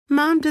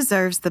Mom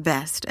deserves the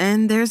best,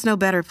 and there's no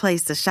better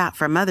place to shop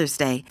for Mother's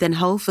Day than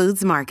Whole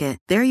Foods Market.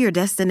 They're your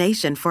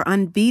destination for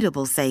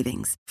unbeatable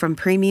savings, from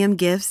premium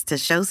gifts to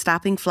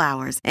show-stopping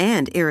flowers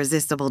and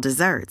irresistible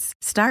desserts.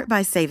 Start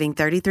by saving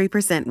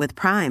 33% with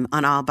Prime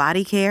on all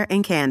body care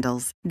and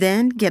candles.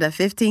 Then get a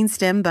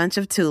 15-stem bunch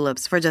of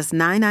tulips for just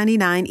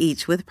 $9.99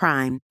 each with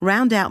Prime.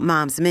 Round out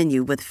Mom's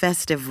menu with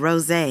festive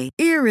rosé,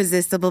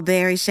 irresistible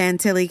berry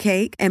chantilly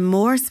cake, and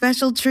more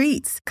special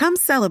treats. Come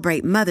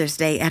celebrate Mother's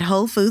Day at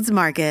Whole Foods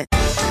Market.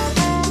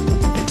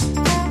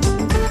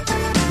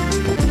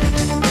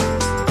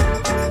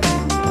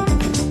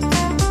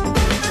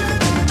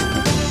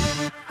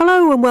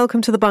 Hello and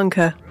welcome to The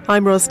Bunker.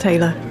 I'm Ros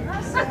Taylor.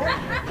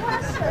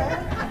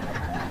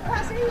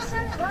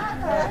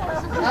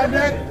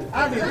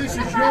 Andy, this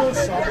is your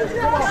song.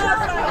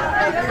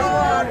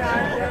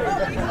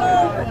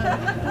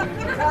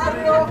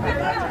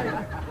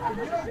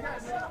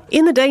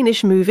 In the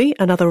Danish movie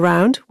Another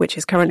Round, which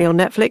is currently on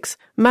Netflix,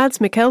 Mads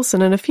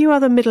Mikkelsen and a few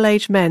other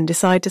middle-aged men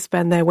decide to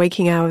spend their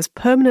waking hours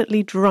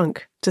permanently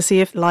drunk to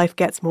see if life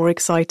gets more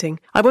exciting.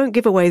 I won't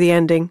give away the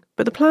ending,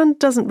 but the plan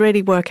doesn't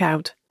really work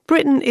out.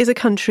 Britain is a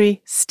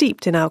country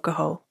steeped in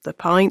alcohol. The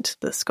pint,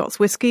 the Scots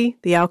whisky,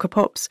 the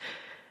alcopops.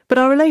 But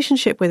our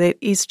relationship with it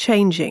is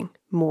changing.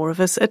 More of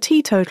us are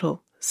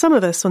teetotal. Some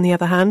of us, on the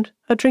other hand,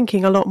 are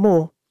drinking a lot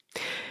more.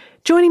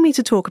 Joining me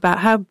to talk about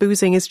how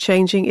boozing is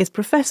changing is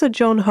Professor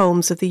John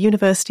Holmes of the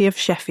University of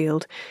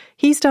Sheffield.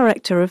 He's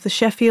director of the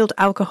Sheffield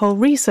Alcohol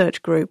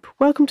Research Group.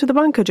 Welcome to The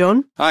Bunker,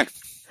 John. Hi.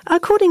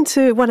 According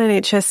to one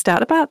NHS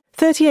stat, about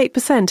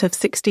 38% of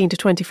 16 to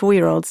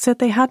 24-year-olds said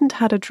they hadn't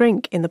had a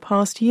drink in the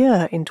past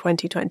year in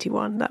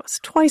 2021. That was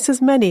twice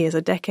as many as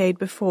a decade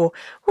before.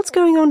 What's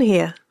going on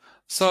here?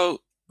 So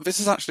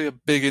this is actually a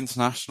big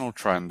international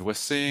trend. We're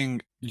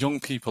seeing young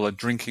people are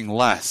drinking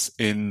less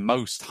in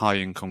most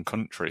high-income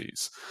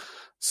countries.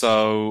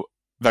 So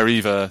they're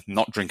either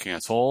not drinking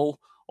at all,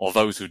 or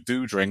those who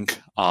do drink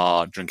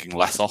are drinking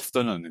less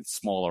often and in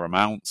smaller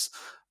amounts.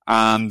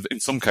 And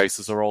in some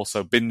cases are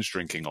also binge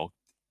drinking or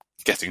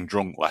getting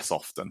drunk less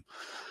often.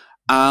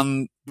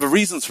 And the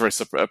reasons for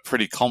this are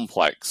pretty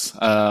complex.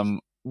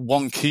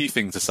 One key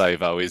thing to say,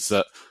 though, is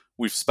that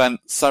we've spent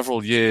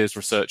several years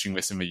researching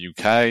this in the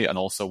UK and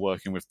also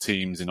working with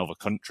teams in other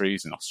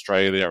countries, in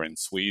Australia, in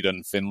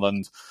Sweden,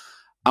 Finland.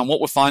 And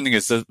what we're finding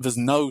is that there's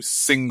no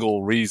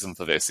single reason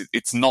for this.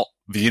 It's not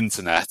the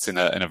internet in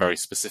a very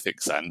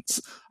specific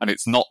sense, and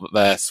it's not that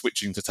they're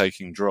switching to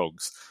taking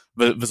drugs.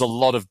 There's a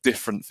lot of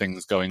different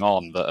things going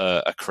on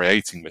that are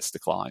creating this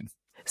decline.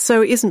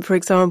 So it isn't, for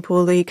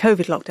example, the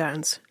COVID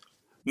lockdowns?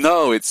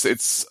 No, it's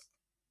the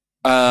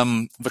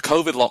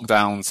COVID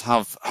lockdowns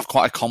have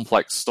quite a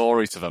complex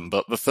story to them,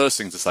 but the first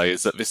thing to say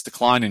is that this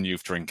decline in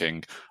youth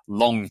drinking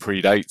long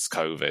predates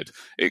COVID.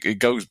 It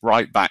goes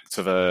right back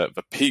to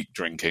the peak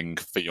drinking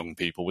for young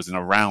people was in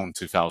around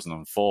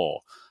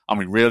 2004. And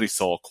we really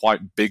saw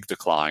quite big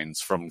declines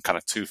from kind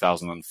of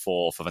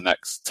 2004 for the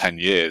next 10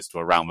 years to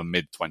around the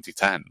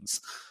mid-2010s.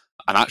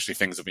 And actually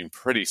things have been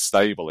pretty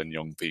stable in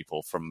young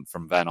people from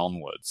then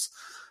onwards.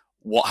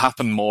 What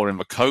happened more in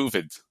the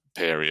COVID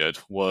period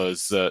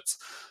was that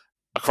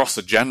across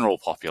the general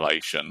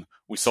population,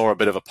 we saw a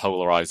bit of a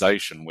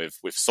polarization with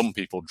some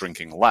people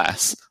drinking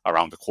less,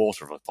 around a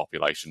quarter of the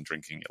population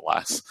drinking it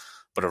less,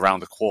 but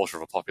around a quarter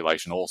of the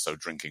population also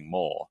drinking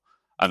more.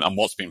 And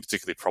what's been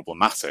particularly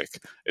problematic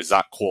is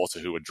that quarter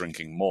who are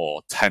drinking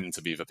more tend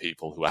to be the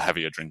people who are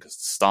heavier drinkers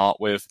to start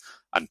with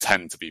and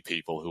tend to be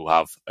people who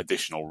have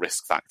additional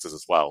risk factors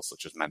as well,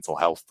 such as mental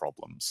health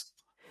problems.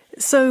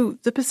 So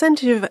the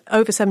percentage of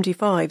over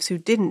 75s who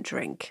didn't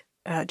drink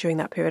during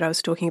that period I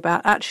was talking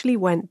about actually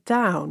went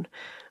down.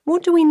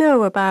 What do we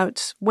know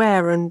about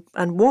where and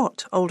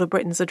what older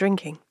Britons are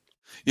drinking?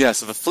 Yeah,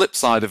 so the flip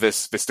side of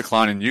this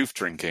decline in youth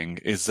drinking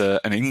is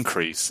an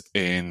increase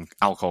in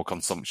alcohol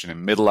consumption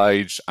in middle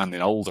age and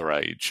in older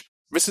age.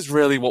 This is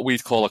really what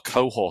we'd call a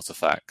cohort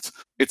effect.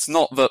 It's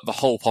not that the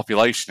whole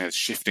population is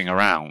shifting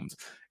around.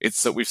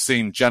 It's that we've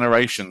seen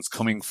generations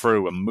coming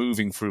through and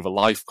moving through the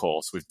life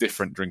course with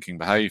different drinking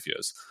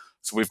behaviours.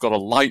 So we've got a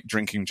light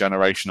drinking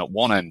generation at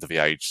one end of the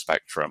age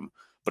spectrum,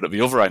 but at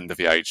the other end of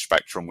the age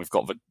spectrum, we've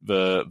got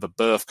the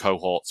birth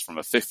cohorts from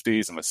the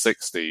 50s and the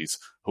 60s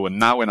who are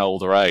now in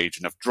older age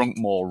and have drunk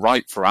more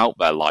right throughout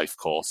their life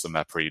course than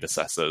their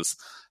predecessors.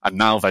 And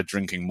now they're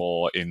drinking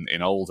more in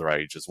older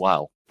age as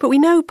well. But we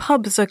know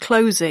pubs are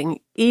closing,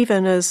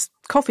 even as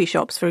coffee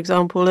shops, for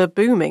example, are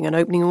booming and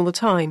opening all the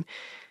time.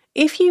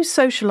 If you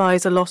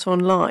socialise a lot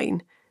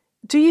online,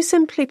 do you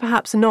simply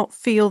perhaps not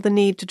feel the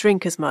need to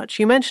drink as much?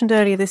 You mentioned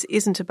earlier this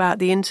isn't about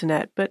the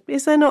internet, but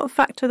is there not a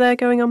factor there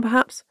going on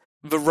perhaps?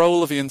 The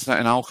role of the internet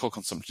in alcohol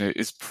consumption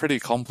is pretty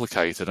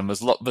complicated, and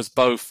there's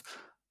both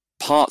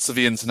parts of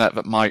the internet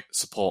that might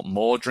support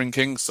more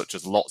drinking, such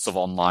as lots of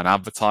online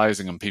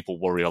advertising, and people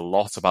worry a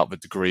lot about the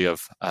degree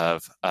of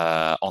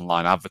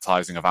online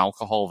advertising of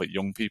alcohol that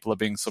young people are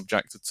being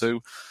subjected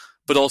to,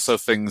 but also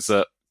things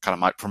that kind of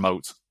might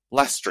promote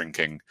less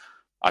drinking.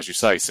 As you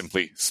say,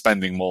 simply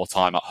spending more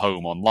time at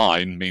home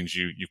online means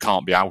you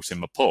can't be out in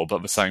the pub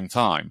at the same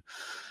time.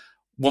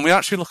 when we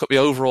actually look at the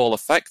overall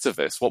effect of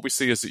this, what we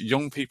see is that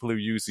young people who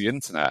use the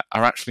internet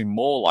are actually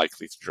more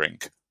likely to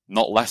drink,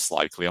 not less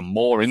likely, and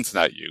more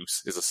internet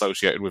use is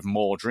associated with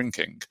more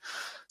drinking.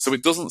 So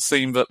it doesn't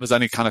seem that there's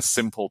any kind of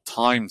simple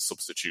time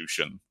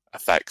substitution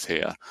effect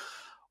here.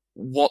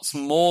 What's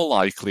more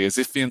likely is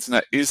if the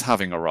internet is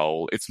having a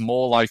role, it's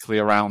more likely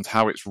around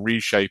how it's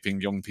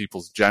reshaping young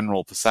people's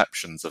general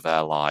perceptions of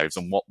their lives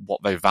and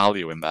what they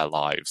value in their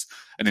lives.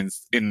 And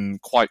in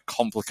quite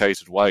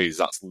complicated ways,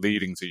 that's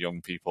leading to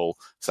young people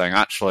saying,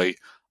 actually,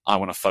 I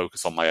want to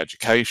focus on my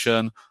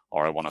education,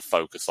 or I want to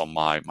focus on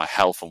my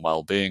health and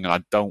well-being, and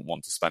I don't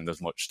want to spend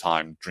as much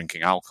time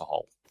drinking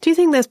alcohol. Do you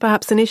think there's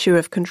perhaps an issue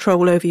of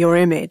control over your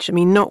image? I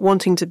mean, not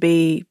wanting to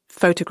be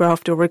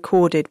photographed or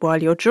recorded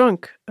while you're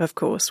drunk, of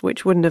course,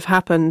 which wouldn't have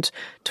happened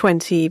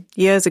 20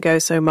 years ago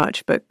so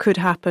much, but could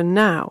happen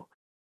now.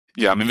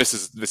 Yeah, I mean, this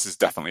is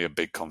definitely a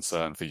big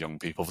concern for young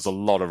people. There's a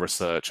lot of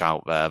research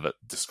out there that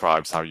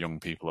describes how young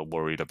people are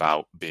worried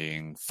about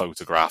being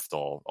photographed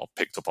or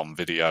picked up on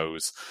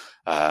videos,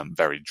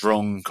 very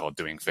drunk, or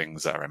doing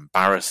things that are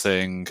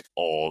embarrassing,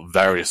 or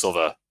various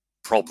other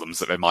problems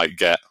that they might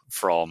get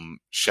from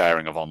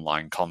sharing of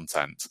online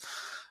content.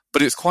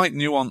 But it's quite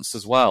nuanced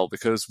as well,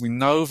 because we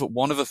know that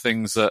one of the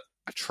things that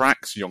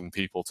attracts young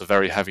people to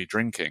very heavy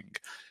drinking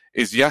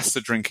is, yes,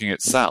 the drinking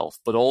itself,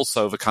 but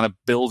also the kind of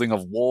building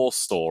of war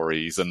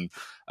stories and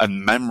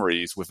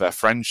memories with their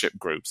friendship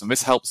groups. And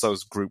this helps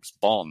those groups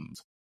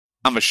bond.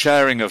 And the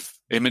sharing of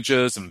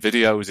images and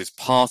videos is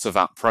part of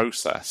that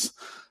process.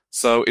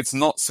 So it's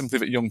not simply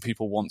that young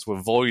people want to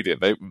avoid it.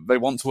 They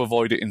want to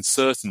avoid it in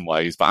certain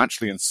ways, but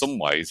actually in some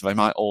ways they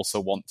might also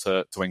want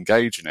to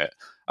engage in it.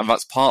 And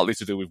that's partly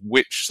to do with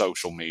which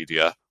social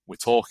media we're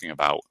talking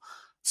about.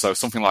 So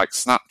something like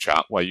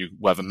Snapchat,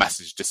 where the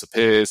message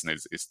disappears and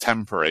is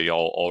temporary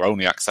or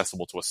only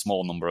accessible to a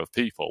small number of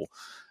people,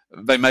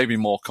 they may be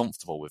more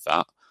comfortable with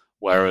that.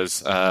 Whereas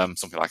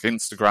something like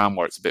Instagram,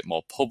 where it's a bit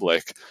more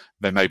public,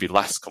 they may be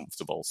less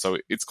comfortable. So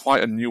it's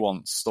quite a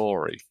nuanced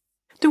story.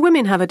 Do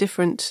women have a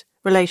different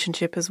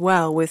relationship as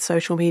well with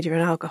social media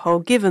and alcohol,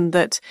 given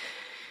that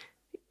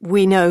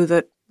we know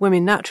that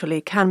women naturally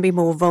can be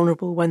more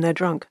vulnerable when they're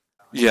drunk?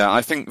 Yeah,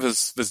 I think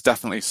there's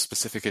definitely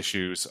specific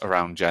issues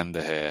around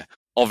gender here.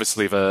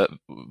 Obviously, the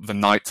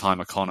nighttime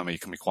economy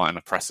can be quite an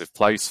oppressive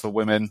place for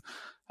women.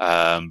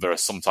 There are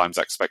sometimes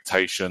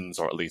expectations,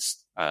 or at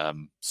least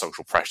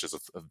social pressures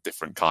of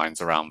different kinds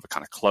around the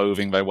kind of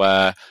clothing they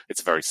wear.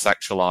 It's a very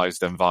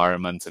sexualized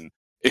environment, and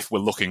if we're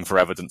looking for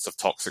evidence of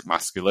toxic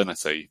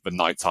masculinity, the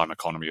nighttime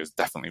economy is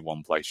definitely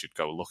one place you'd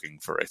go looking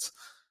for it.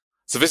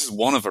 So this is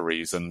one of the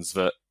reasons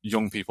that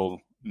young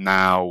people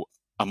now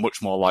are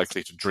much more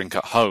likely to drink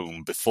at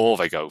home before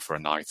they go for a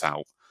night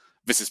out.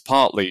 This is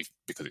partly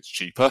because it's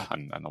cheaper,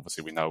 and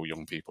obviously we know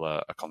young people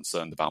are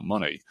concerned about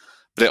money,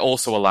 but it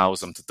also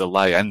allows them to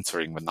delay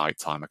entering the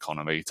nighttime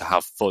economy, to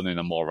have fun in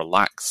a more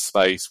relaxed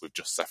space with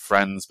just their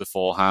friends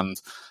beforehand.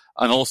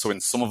 And also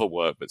in some of the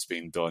work that's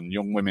been done,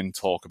 young women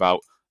talk about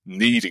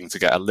needing to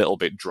get a little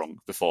bit drunk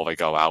before they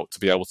go out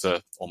to be able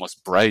to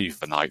almost brave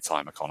the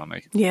nighttime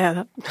economy.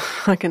 Yeah,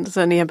 I can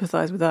certainly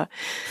empathise with that.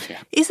 Yeah.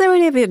 Is there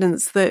any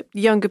evidence that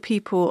younger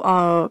people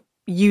are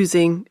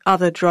using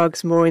other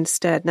drugs more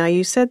instead? Now,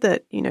 you said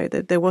that,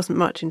 that there wasn't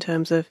much in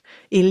terms of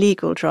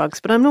illegal drugs,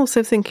 but I'm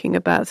also thinking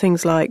about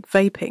things like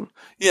vaping.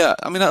 Yeah,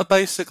 I mean, at a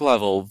basic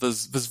level,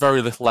 there's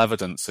very little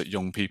evidence that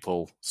young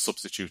people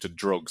substituted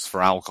drugs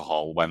for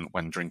alcohol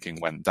when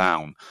drinking went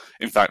down.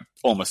 In fact,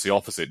 almost the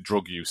opposite.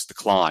 Drug use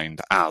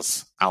declined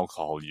as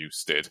alcohol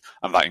use did,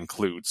 and that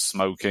includes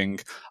smoking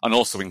and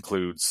also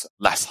includes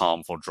less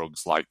harmful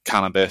drugs like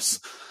cannabis.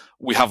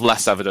 We have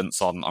less evidence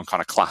on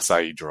kind of Class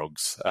A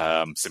drugs,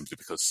 simply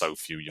because so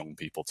few young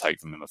people take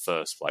them in the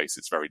first place.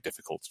 It's very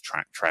difficult to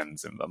track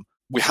trends in them.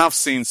 We have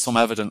seen some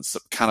evidence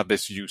that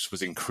cannabis use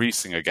was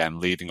increasing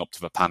again leading up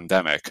to the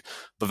pandemic,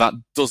 but that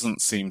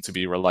doesn't seem to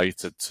be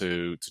related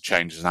to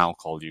changes in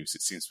alcohol use.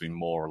 It seems to be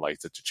more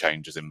related to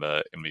changes in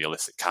the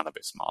illicit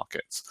cannabis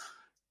markets.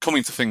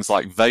 Coming to things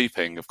like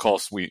vaping, of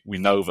course, we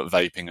know that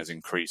vaping has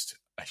increased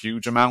a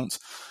huge amount,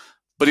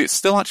 but it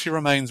still actually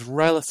remains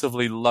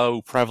relatively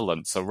low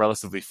prevalence, so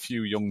relatively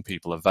few young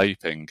people are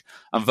vaping.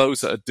 And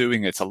those that are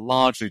doing it are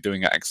largely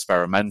doing it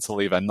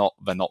experimentally. They're not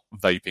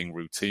vaping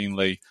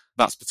routinely.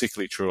 That's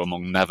particularly true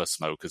among never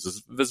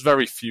smokers. There's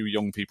very few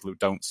young people who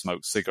don't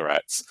smoke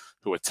cigarettes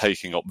who are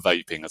taking up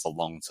vaping as a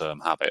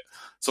long-term habit.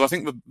 So I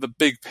think the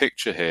big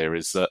picture here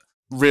is that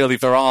really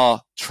there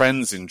are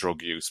trends in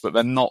drug use, but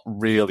they're not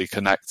really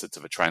connected to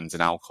the trends in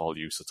alcohol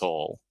use at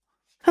all.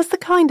 Has the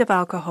kind of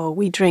alcohol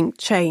we drink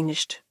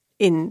changed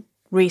in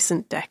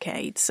recent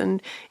decades?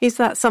 And is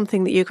that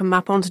something that you can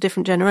map onto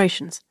different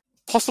generations?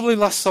 Possibly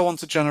less so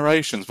onto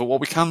generations, but what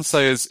we can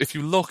say is if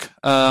you look,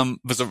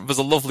 there's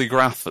a lovely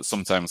graph that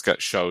sometimes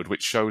gets showed,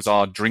 which shows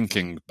our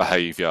drinking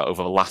behaviour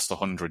over the last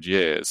 100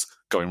 years,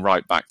 going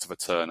right back to the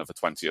turn of the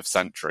 20th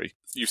century.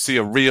 You see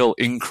a real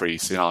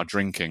increase in our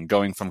drinking,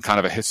 going from kind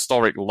of a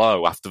historic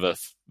low after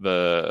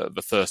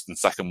the First and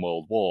Second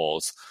World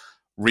Wars,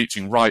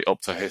 reaching right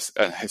up to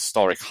a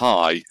historic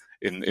high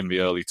in the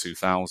early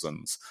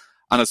 2000s.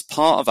 And as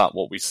part of that,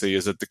 what we see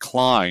is a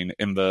decline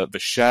in the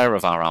share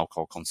of our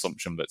alcohol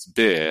consumption that's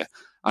beer,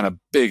 and a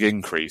big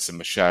increase in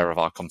the share of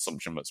our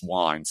consumption that's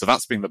wine. So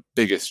that's been the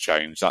biggest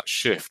change, that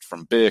shift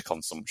from beer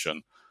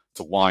consumption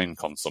to wine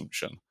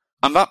consumption.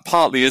 And that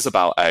partly is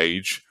about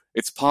age.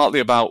 It's partly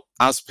about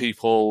as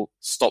people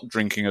stop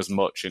drinking as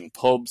much in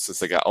pubs as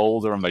they get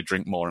older and they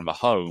drink more in the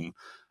home,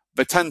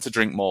 they tend to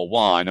drink more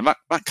wine. And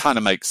that kind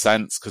of makes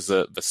sense because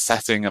the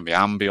setting and the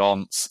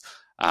ambience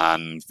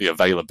and the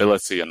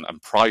availability and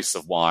price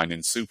of wine in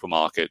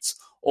supermarkets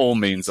all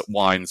means that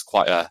wine's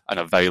quite an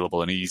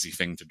available and easy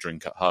thing to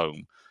drink at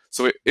home.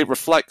 So it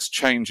reflects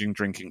changing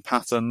drinking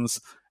patterns.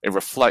 It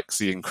reflects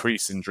the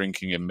increase in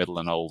drinking in middle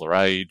and older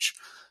age.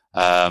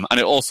 And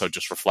it also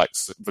just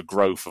reflects the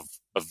growth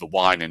of the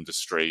wine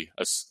industry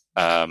as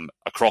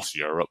across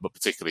Europe, but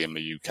particularly in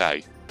the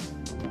UK.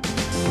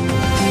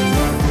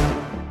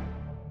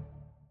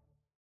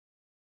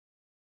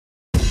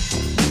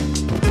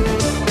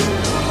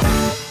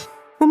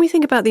 When we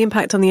think about the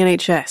impact on the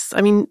NHS,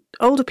 I mean,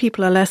 older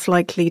people are less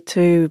likely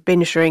to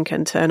binge drink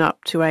and turn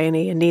up to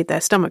A&E and need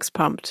their stomachs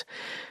pumped.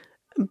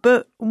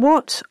 But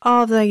what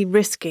are they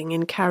risking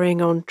in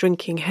carrying on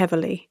drinking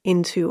heavily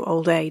into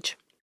old age?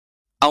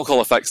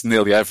 Alcohol affects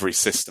nearly every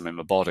system in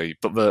the body,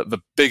 but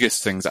the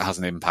biggest things it has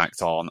an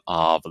impact on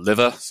are the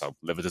liver, so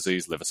liver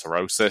disease, liver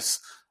cirrhosis,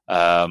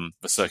 the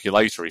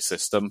circulatory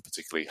system,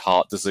 particularly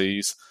heart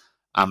disease,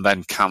 and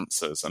then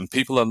cancers. And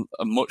people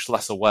are much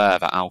less aware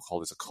that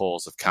alcohol is a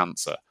cause of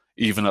cancer,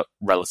 even at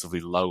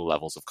relatively low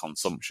levels of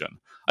consumption.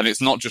 And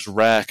it's not just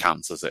rare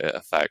cancers it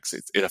affects,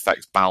 it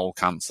affects bowel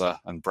cancer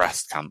and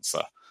breast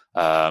cancer.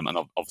 And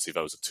obviously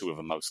those are two of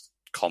the most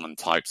common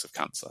types of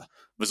cancer.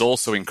 There's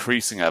also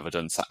increasing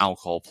evidence that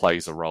alcohol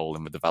plays a role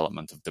in the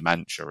development of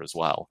dementia as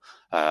well.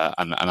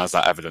 And as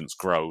that evidence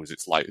grows,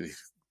 it's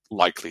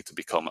likely to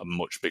become a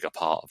much bigger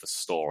part of the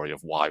story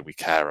of why we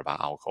care about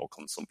alcohol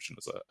consumption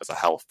as a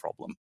health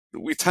problem.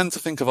 We tend to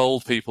think of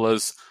old people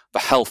as the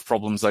health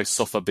problems they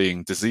suffer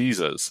being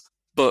diseases,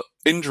 but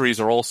injuries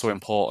are also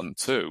important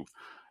too.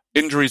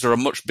 Injuries are a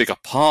much bigger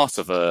part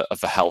of the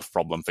health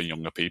problem for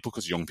younger people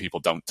because young people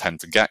don't tend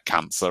to get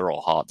cancer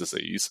or heart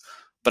disease.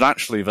 But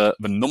actually the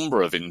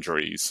number of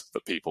injuries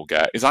that people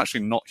get is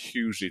actually not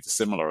hugely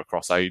dissimilar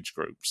across age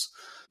groups.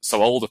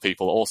 So older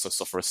people also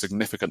suffer a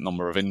significant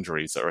number of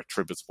injuries that are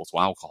attributable to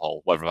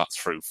alcohol, whether that's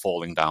through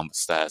falling down the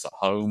stairs at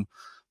home,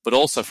 but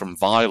also from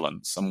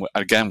violence. And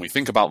again, we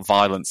think about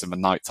violence in the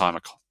nighttime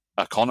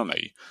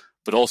economy,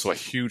 but also a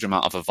huge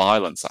amount of the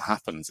violence that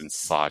happens in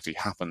society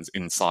happens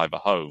inside the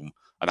home,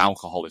 and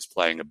alcohol is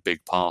playing a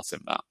big part in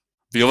that.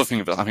 The other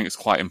thing that I think is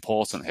quite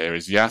important here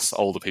is, yes,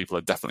 older people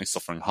are definitely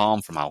suffering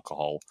harm from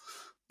alcohol,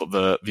 but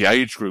the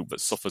age group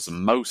that suffers the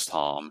most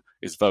harm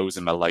is those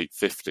in their late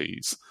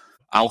 50s.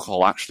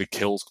 Alcohol actually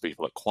kills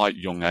people at quite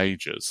young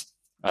ages,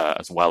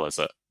 as well as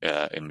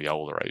in the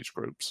older age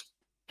groups.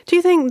 Do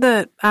you think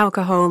that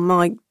alcohol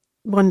might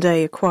one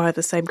day acquire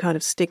the same kind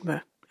of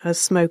stigma as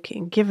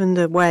smoking, given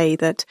the way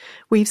that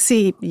we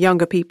see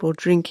younger people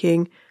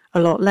drinking a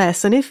lot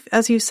less? And if,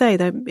 as you say,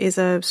 there is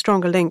a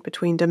stronger link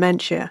between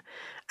dementia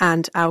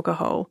and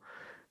alcohol,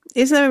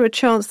 is there a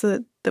chance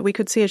that we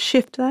could see a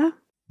shift there?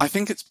 I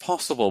think it's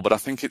possible, but I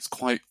think it's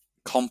quite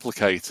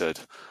complicated.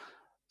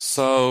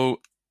 So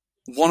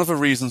one of the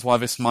reasons why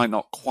this might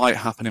not quite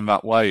happen in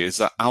that way is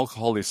that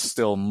alcohol is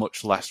still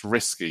much less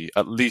risky,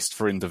 at least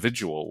for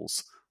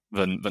individuals,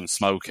 than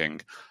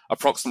smoking.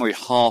 Approximately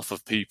half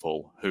of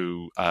people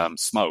who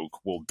smoke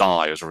will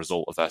die as a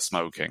result of their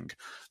smoking.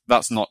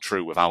 That's not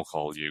true with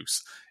alcohol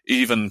use.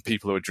 Even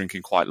people who are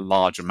drinking quite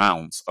large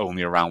amounts,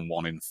 only around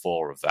 1 in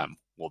 4 of them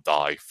will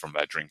die from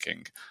their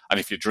drinking. And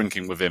if you're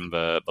drinking within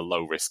the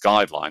low-risk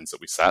guidelines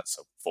that we set,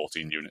 so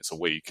 14 units a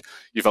week,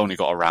 you've only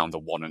got around a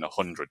 1 in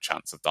 100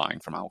 chance of dying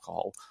from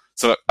alcohol.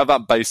 So at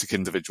that basic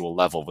individual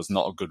level, there's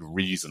not a good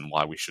reason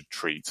why we should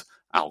treat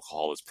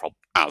alcohol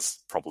as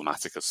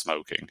problematic as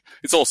smoking.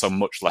 It's also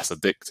much less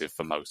addictive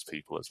for most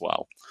people as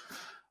well.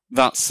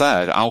 That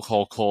said,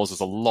 alcohol causes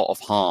a lot of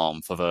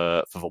harm for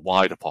the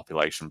wider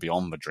population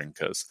beyond the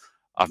drinkers.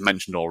 I've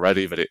mentioned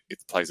already that it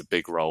plays a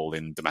big role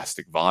in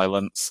domestic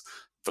violence.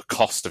 The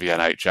cost of the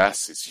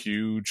NHS is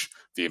huge.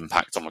 The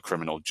impact on the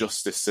criminal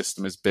justice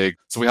system is big.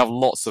 So we have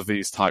lots of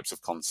these types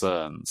of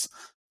concerns.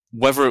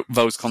 Whether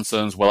those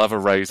concerns will ever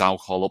raise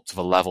alcohol up to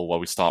the level where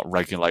we start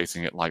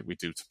regulating it like we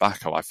do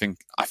tobacco, I think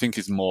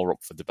is more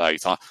up for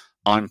debate.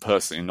 I'm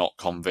personally not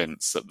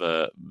convinced that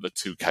the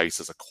two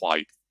cases are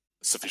quite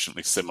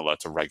sufficiently similar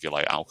to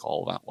regulate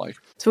alcohol that way.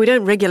 So we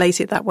don't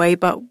regulate it that way,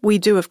 but we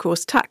do, of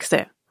course, tax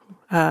it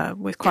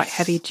with quite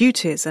heavy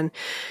duties. And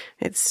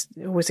it's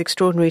always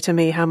extraordinary to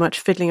me how much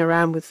fiddling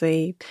around with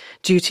the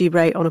duty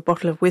rate on a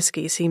bottle of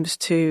whiskey seems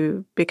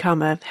to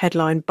become a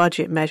headline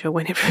budget measure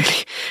when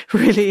it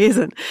really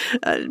isn't.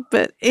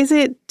 But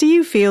do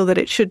you feel that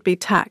it should be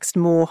taxed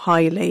more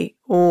highly,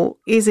 or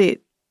is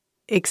it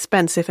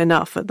expensive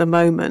enough at the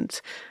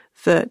moment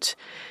that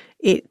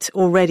it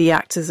already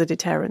acts as a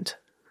deterrent?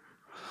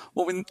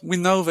 Well, we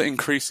know that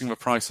increasing the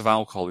price of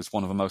alcohol is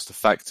one of the most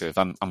effective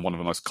and one of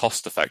the most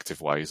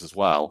cost-effective ways as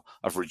well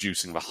of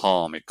reducing the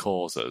harm it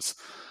causes.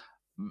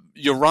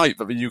 You're right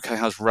that the UK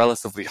has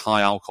relatively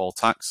high alcohol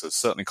taxes,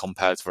 certainly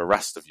compared to the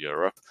rest of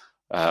Europe.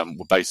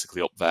 We're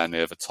basically up there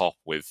near the top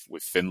with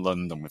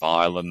Finland and with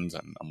Ireland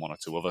and one or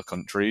two other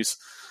countries.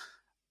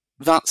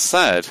 That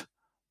said,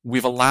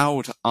 we've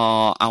allowed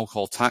our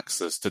alcohol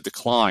taxes to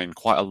decline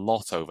quite a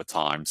lot over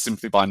time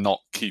simply by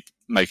not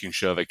making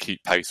sure they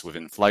keep pace with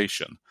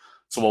inflation.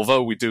 So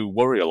although we do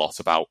worry a lot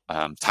about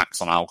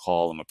tax on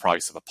alcohol and the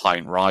price of a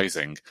pint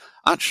rising,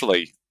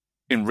 actually,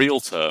 in real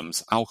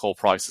terms, alcohol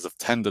prices have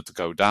tended to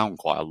go down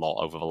quite a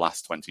lot over the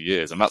last 20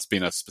 years, and that's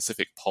been a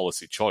specific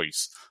policy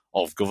choice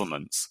of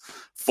governments.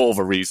 For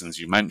the reasons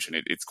you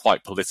mentioned, it's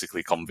quite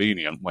politically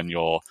convenient when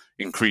you're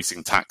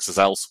increasing taxes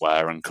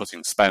elsewhere and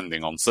cutting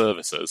spending on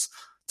services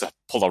to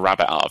pull a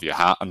rabbit out of your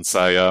hat and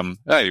say,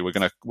 hey, we're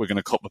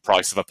gonna cut the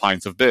price of a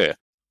pint of beer.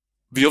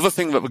 The other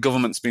thing that the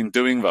government's been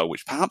doing, though,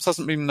 which perhaps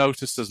hasn't been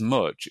noticed as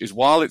much, is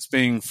while it's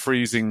been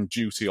freezing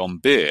duty on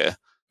beer,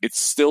 it's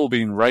still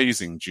been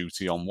raising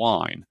duty on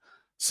wine.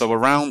 So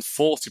around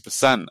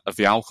 40% of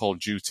the alcohol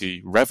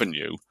duty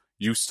revenue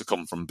used to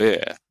come from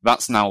beer.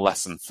 That's now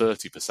less than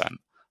 30%.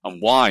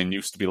 And wine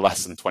used to be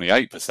less than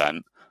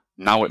 28%.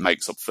 Now it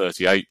makes up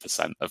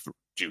 38% of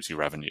duty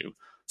revenue.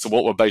 So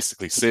what we're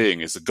basically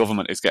seeing is the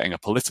government is getting a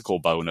political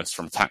bonus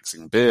from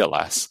taxing beer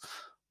less,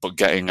 but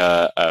getting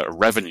a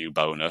revenue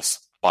bonus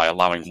by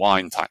allowing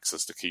wine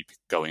taxes to keep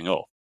going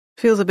up.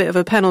 Feels a bit of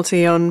a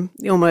penalty on,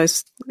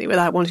 almost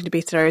without wanting to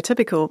be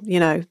stereotypical,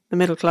 the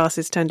middle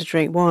classes tend to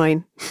drink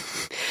wine.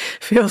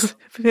 feels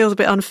a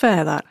bit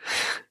unfair, that.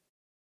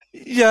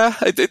 Yeah,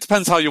 it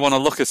depends how you want to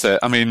look at it.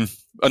 I mean,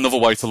 another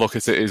way to look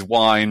at it is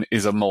wine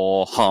is a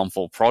more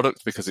harmful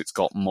product because it's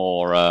got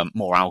more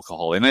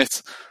alcohol in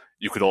it.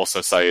 You could also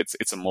say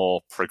it's a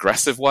more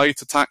progressive way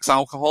to tax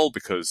alcohol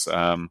because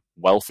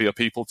wealthier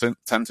people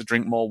tend to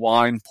drink more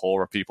wine,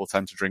 poorer people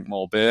tend to drink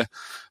more beer.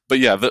 But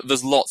yeah,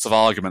 there's lots of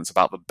arguments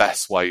about the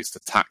best ways to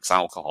tax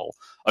alcohol.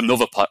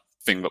 Another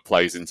thing that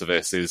plays into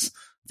this is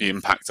the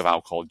impact of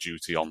alcohol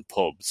duty on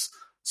pubs.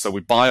 So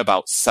we buy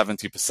about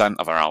 70%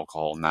 of our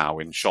alcohol now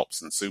in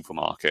shops and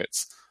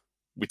supermarkets.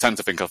 We tend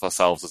to think of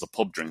ourselves as a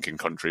pub drinking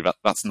country.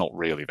 That's not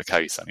really the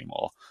case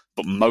anymore.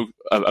 But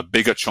a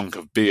bigger chunk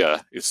of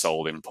beer is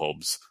sold in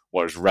pubs,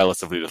 whereas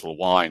relatively little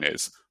wine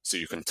is. So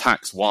you can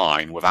tax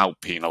wine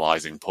without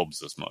penalising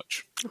pubs as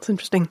much. That's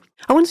interesting.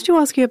 I wanted to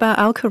ask you about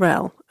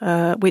Alcarel,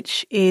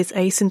 which is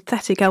a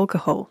synthetic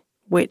alcohol,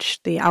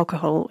 which the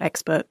alcohol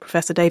expert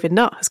Professor David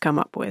Nutt has come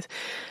up with.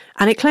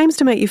 And it claims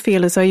to make you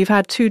feel as though you've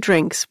had 2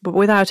 drinks, but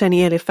without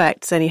any ill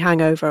effects, any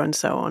hangover and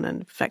so on,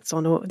 and effects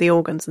on the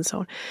organs and so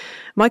on.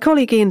 My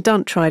colleague Ian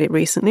Dunt tried it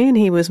recently, and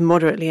he was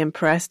moderately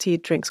impressed. He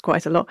drinks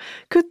quite a lot.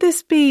 Could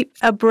this be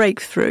a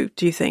breakthrough,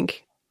 do you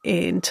think,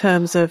 in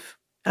terms of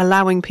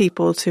allowing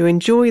people to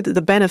enjoy the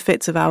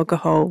benefits of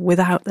alcohol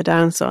without the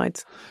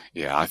downsides?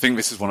 Yeah, I think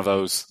this is one of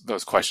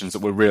those questions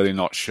that we're really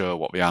not sure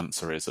what the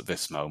answer is at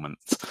this moment.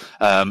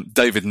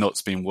 David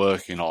Nutt's been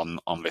working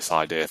on this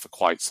idea for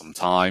quite some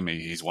time.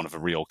 He's one of the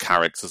real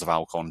characters of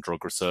alcohol and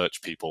drug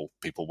research. People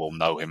will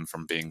know him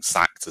from being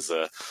sacked as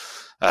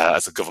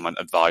a government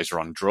advisor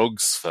on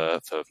drugs for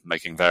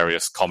making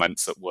various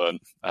comments that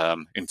weren't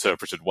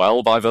interpreted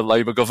well by the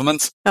Labour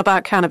government.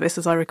 About cannabis,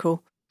 as I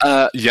recall.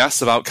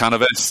 Yes, about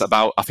cannabis.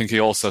 I think he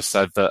also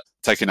said that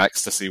taking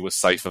ecstasy was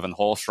safer than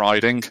horse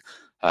riding,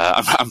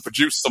 and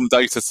produced some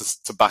data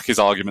to back his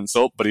arguments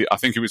up. But I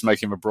think he was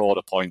making a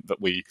broader point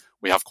that we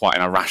have quite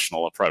an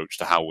irrational approach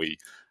to how we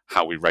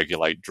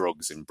regulate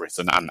drugs in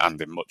Britain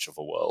and in much of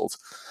the world.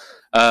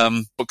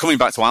 But coming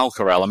back to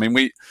Alcarel, I mean,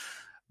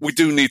 we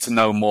do need to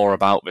know more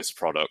about this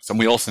product, and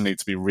we also need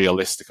to be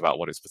realistic about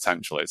what its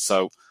potential is.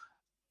 So.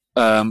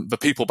 The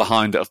people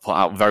behind it have put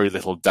out very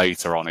little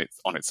data on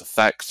its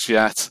effects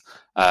yet,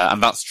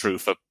 and that's true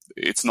for.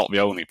 It's not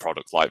the only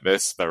product like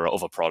this. There are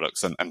other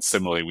products, and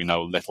similarly, we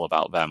know little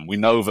about them. We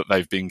know that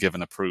they've been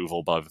given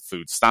approval by the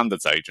Food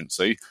Standards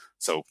Agency,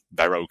 so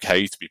they're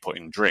okay to be put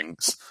in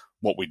drinks.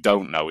 What we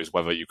don't know is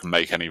whether you can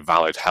make any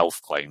valid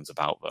health claims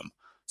about them.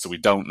 So we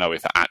don't know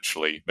if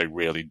actually they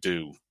really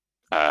do,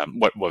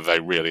 whether they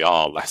really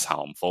are less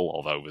harmful,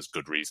 although there's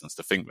good reasons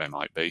to think they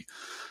might be.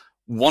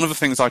 One of the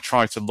things I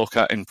tried to look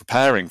at in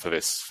preparing for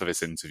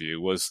this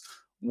interview was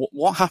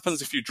what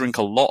happens if you drink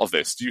a lot of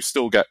this? Do you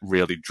still get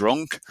really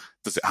drunk?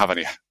 Does it have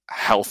any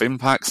health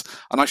impacts?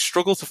 And I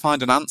struggled to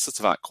find an answer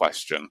to that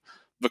question.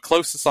 The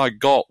closest I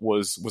got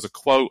was a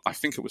quote, I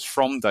think it was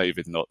from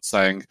David Nutt,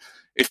 saying,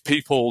 if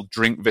people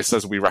drink this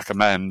as we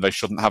recommend, they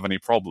shouldn't have any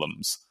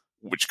problems,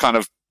 which kind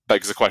of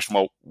begs the question,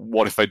 well,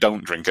 what if they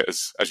don't drink it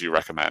as you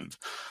recommend?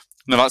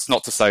 Now, that's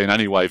not to say in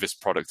any way this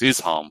product is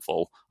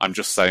harmful. I'm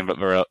just saying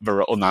that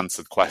there are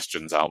unanswered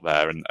questions out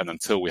there, and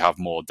until we have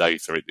more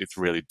data, it's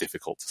really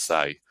difficult to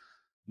say.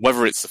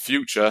 Whether it's the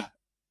future,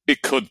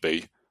 it could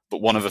be,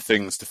 but one of the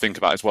things to think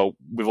about is, well,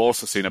 we've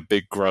also seen a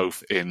big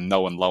growth in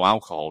no and low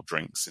alcohol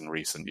drinks in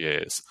recent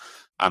years,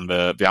 and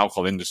the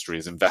alcohol industry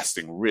is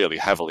investing really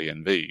heavily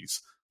in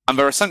these. And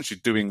they're essentially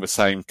doing the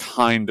same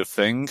kind of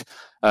thing.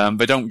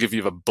 They don't give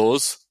you the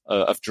buzz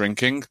of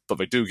drinking, but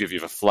they do give you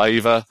the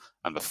flavour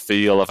and the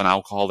feel of an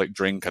alcoholic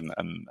drink and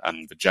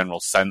the general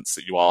sense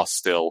that you are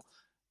still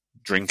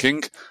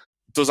drinking.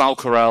 Does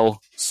Alcarel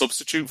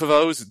substitute for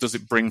those? Does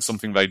it bring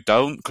something they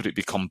don't? Could it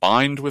be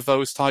combined with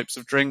those types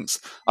of drinks?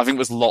 I think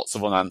there's lots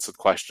of unanswered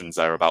questions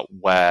there about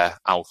where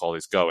alcohol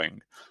is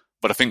going.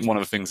 But I think one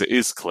of the things that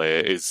is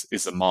clear is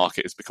the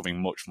market is becoming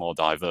much more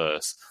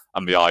diverse,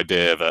 and the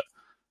idea that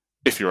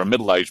if you're a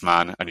middle-aged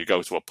man and you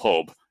go to a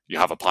pub, you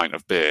have a pint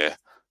of beer,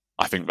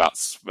 I think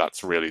that's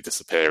really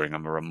disappearing,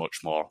 and there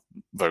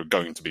are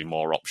going to be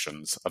more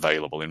options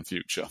available in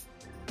future.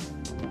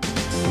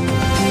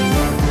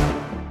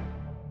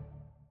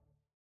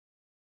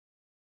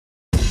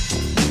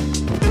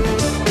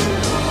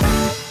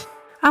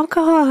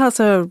 Alcohol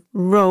has a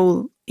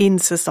role in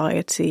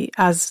society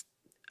as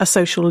a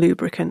social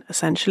lubricant,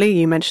 essentially.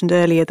 You mentioned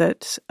earlier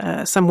that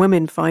some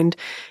women find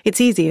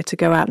it's easier to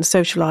go out and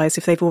socialise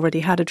if they've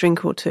already had a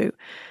drink or two.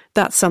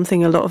 That's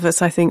something a lot of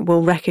us, I think,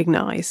 will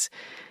recognise.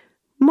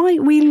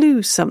 Might we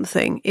lose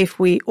something if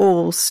we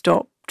all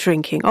stop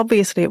drinking?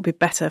 Obviously, it would be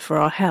better for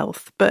our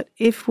health, but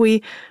if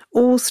we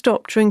all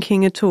stop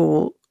drinking at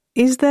all,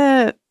 is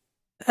there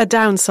a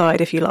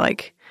downside, if you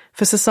like,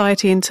 for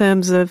society in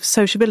terms of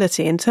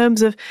sociability, in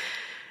terms of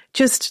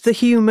just the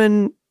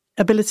human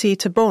ability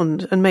to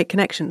bond and make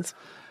connections?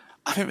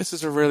 I think this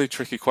is a really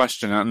tricky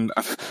question, and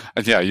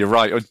yeah, you're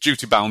right.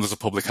 Duty bound as a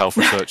public health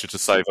researcher to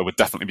say there would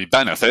definitely be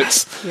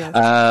benefits.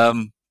 Yeah.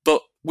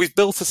 But we've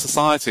built a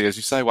society, as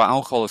you say, where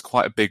alcohol has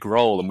quite a big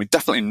role, and we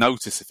definitely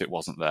notice if it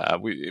wasn't there.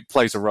 It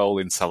plays a role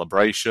in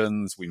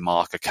celebrations. We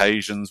mark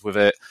occasions with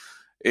it.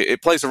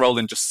 It plays a role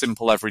in just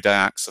simple everyday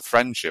acts of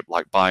friendship,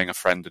 like buying a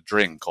friend a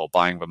drink or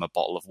buying them a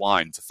bottle of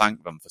wine to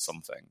thank them for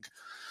something.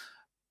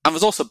 And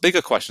there's also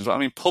bigger questions. I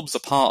mean, pubs are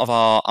part of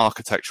our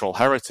architectural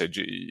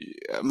heritage.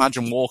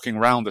 Imagine walking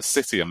around a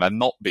city and there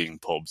not being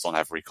pubs on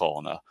every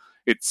corner.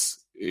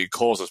 It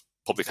causes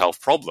public health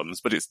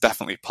problems, but it's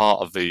definitely part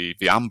of the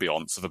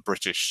ambience of a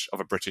British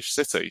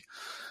city.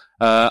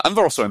 And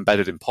they're also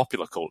embedded in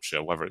popular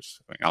culture.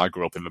 I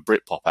grew up in the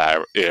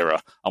Britpop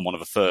era, and one of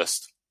the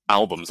first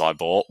albums I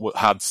bought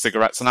had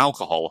Cigarettes and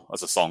Alcohol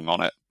as a song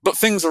on it. But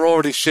things are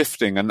already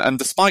shifting, and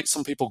despite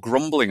some people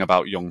grumbling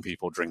about young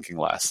people drinking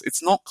less,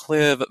 it's not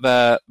clear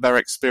that their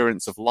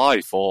experience of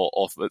life or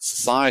that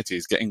society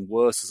is getting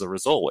worse as a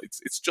result.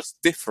 It's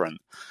just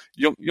different.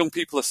 Young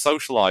people are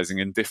socializing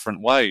in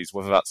different ways,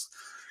 whether that's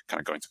kind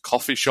of going to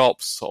coffee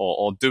shops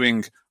or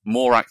doing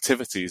more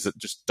activities that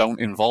just don't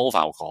involve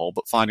alcohol,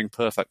 but finding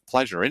perfect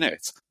pleasure in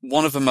it.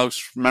 One of the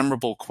most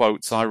memorable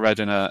quotes I read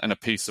in a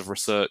piece of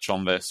research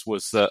on this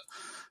was that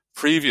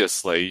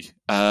previously,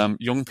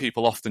 young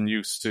people often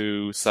used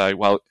to say,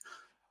 well,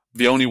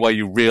 the only way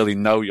you really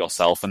know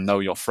yourself and know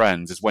your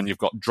friends is when you've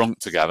got drunk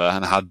together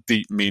and had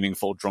deep,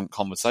 meaningful drunk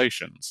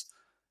conversations.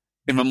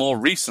 In the more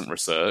recent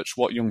research,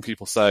 what young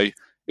people say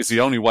is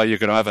the only way you're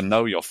going to ever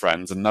know your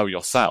friends and know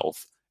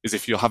yourself is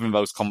if you're having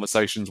those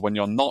conversations when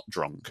you're not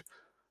drunk.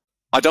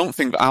 I don't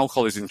think that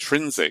alcohol is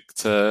intrinsic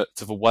to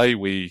the way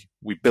we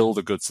build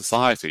a good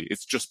society.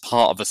 It's just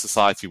part of the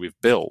society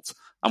we've built,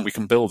 and we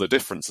can build a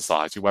different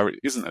society where it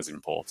isn't as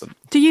important.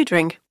 Do you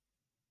drink?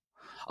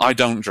 I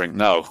don't drink,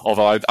 no.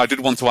 Although I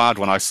did want to add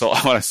when I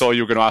saw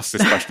you were going to ask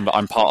this question that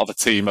I'm part of a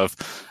team of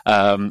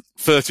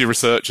 30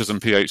 researchers and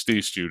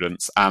PhD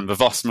students, and the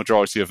vast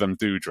majority of them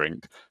do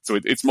drink. So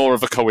it's more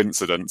of a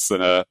coincidence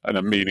than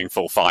a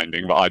meaningful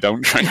finding that I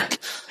don't drink.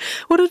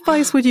 What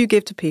advice would you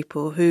give to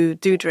people who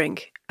do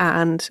drink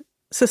and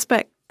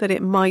suspect that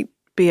it might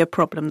be a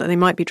problem, that they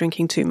might be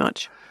drinking too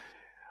much?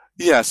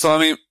 Yeah, so I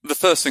mean, the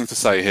first thing to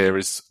say here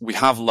is we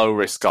have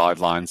low-risk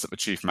guidelines that the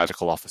Chief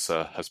Medical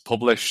Officer has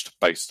published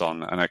based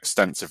on an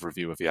extensive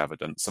review of the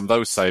evidence, and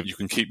those say you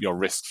can keep your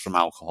risks from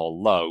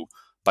alcohol low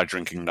by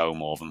drinking no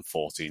more than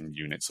 14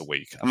 units a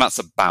week, and that's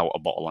about a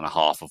bottle and a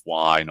half of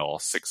wine or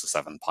 6 or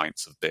 7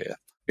 pints of beer.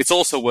 It's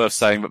also worth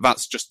saying that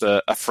that's just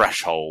a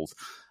threshold.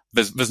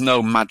 There's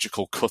no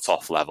magical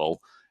cut-off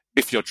level.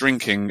 If you're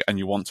drinking and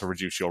you want to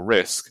reduce your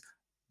risk,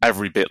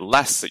 every bit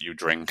less that you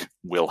drink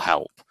will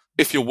help.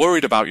 If you're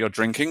worried about your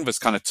drinking, there's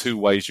kind of 2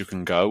 ways you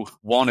can go.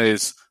 One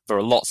is there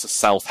are lots of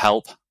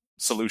self-help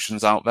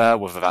solutions out there,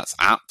 whether that's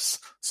apps,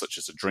 such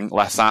as a Drink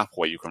Less app,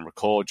 where you can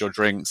record your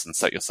drinks and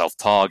set yourself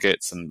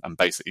targets and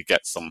basically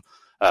get some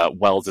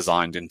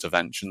well-designed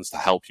interventions to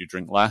help you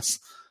drink less.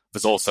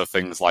 There's also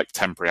things like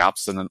temporary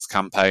abstinence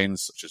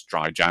campaigns, such as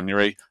Dry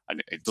January,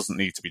 and it doesn't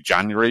need to be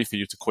January for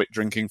you to quit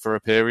drinking for a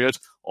period,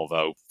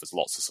 although there's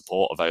lots of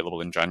support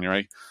available in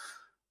January.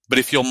 But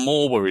if you're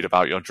more worried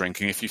about your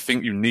drinking, if you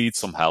think you need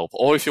some help,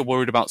 or if you're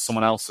worried about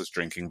someone else's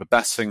drinking, the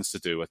best things to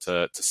do are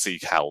to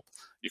seek help.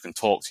 You can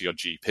talk to your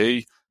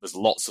GP. There's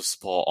lots of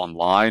support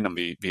online, and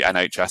the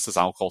NHS's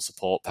alcohol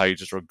support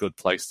pages are a good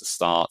place to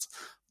start.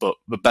 But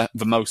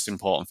the most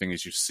important thing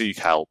is you seek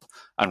help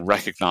and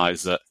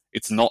recognise that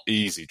it's not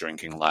easy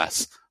drinking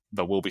less,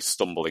 there will be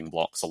stumbling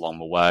blocks along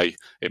the way.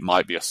 It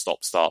might be a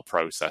stop-start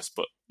process,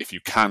 but if you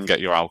can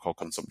get your alcohol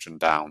consumption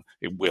down,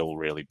 it will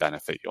really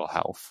benefit your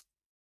health.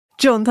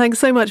 John, thanks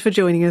so much for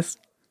joining us.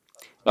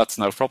 That's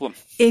no problem.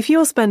 If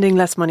you're spending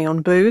less money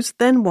on booze,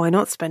 then why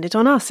not spend it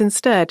on us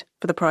instead?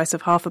 For the price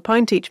of half a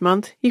pint each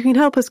month, you can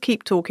help us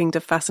keep talking to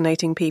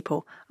fascinating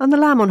people. And the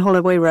Lamb on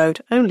Holloway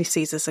Road only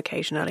sees us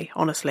occasionally,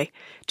 honestly.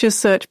 Just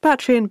search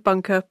Patreon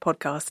Bunker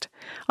Podcast.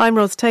 I'm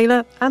Ros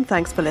Taylor, and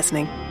thanks for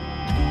listening.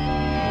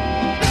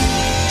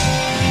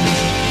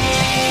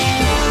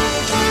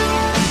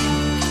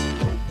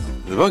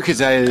 The Bunker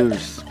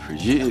Tales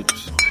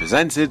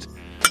presented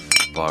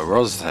by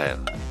Ros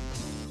Taylor.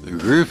 The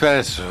group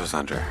editor was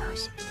Andrew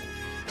Harrison.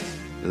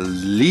 The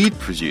lead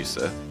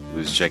producer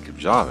was Jacob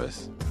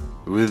Jarvis,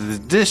 with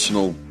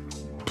additional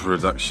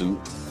production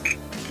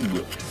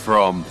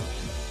from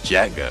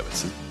Jack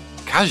Gervitson,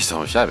 Kaji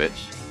Tomaszewicz,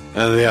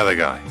 and the other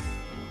guy.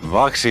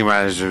 Marketing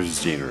manager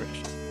was Gina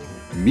Rich.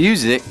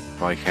 Music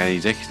by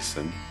Kenny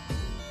Dickinson,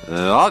 and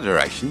art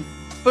direction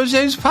by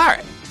James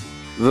Parrott.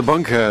 The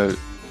Bunker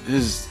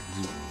is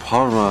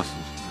part of us.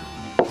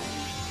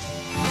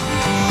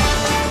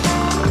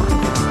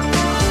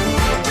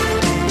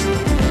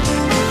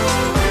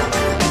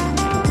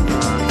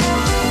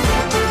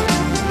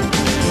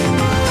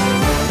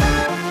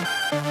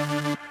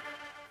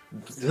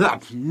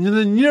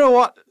 You know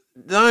what?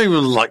 I don't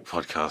even like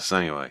podcasts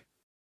anyway.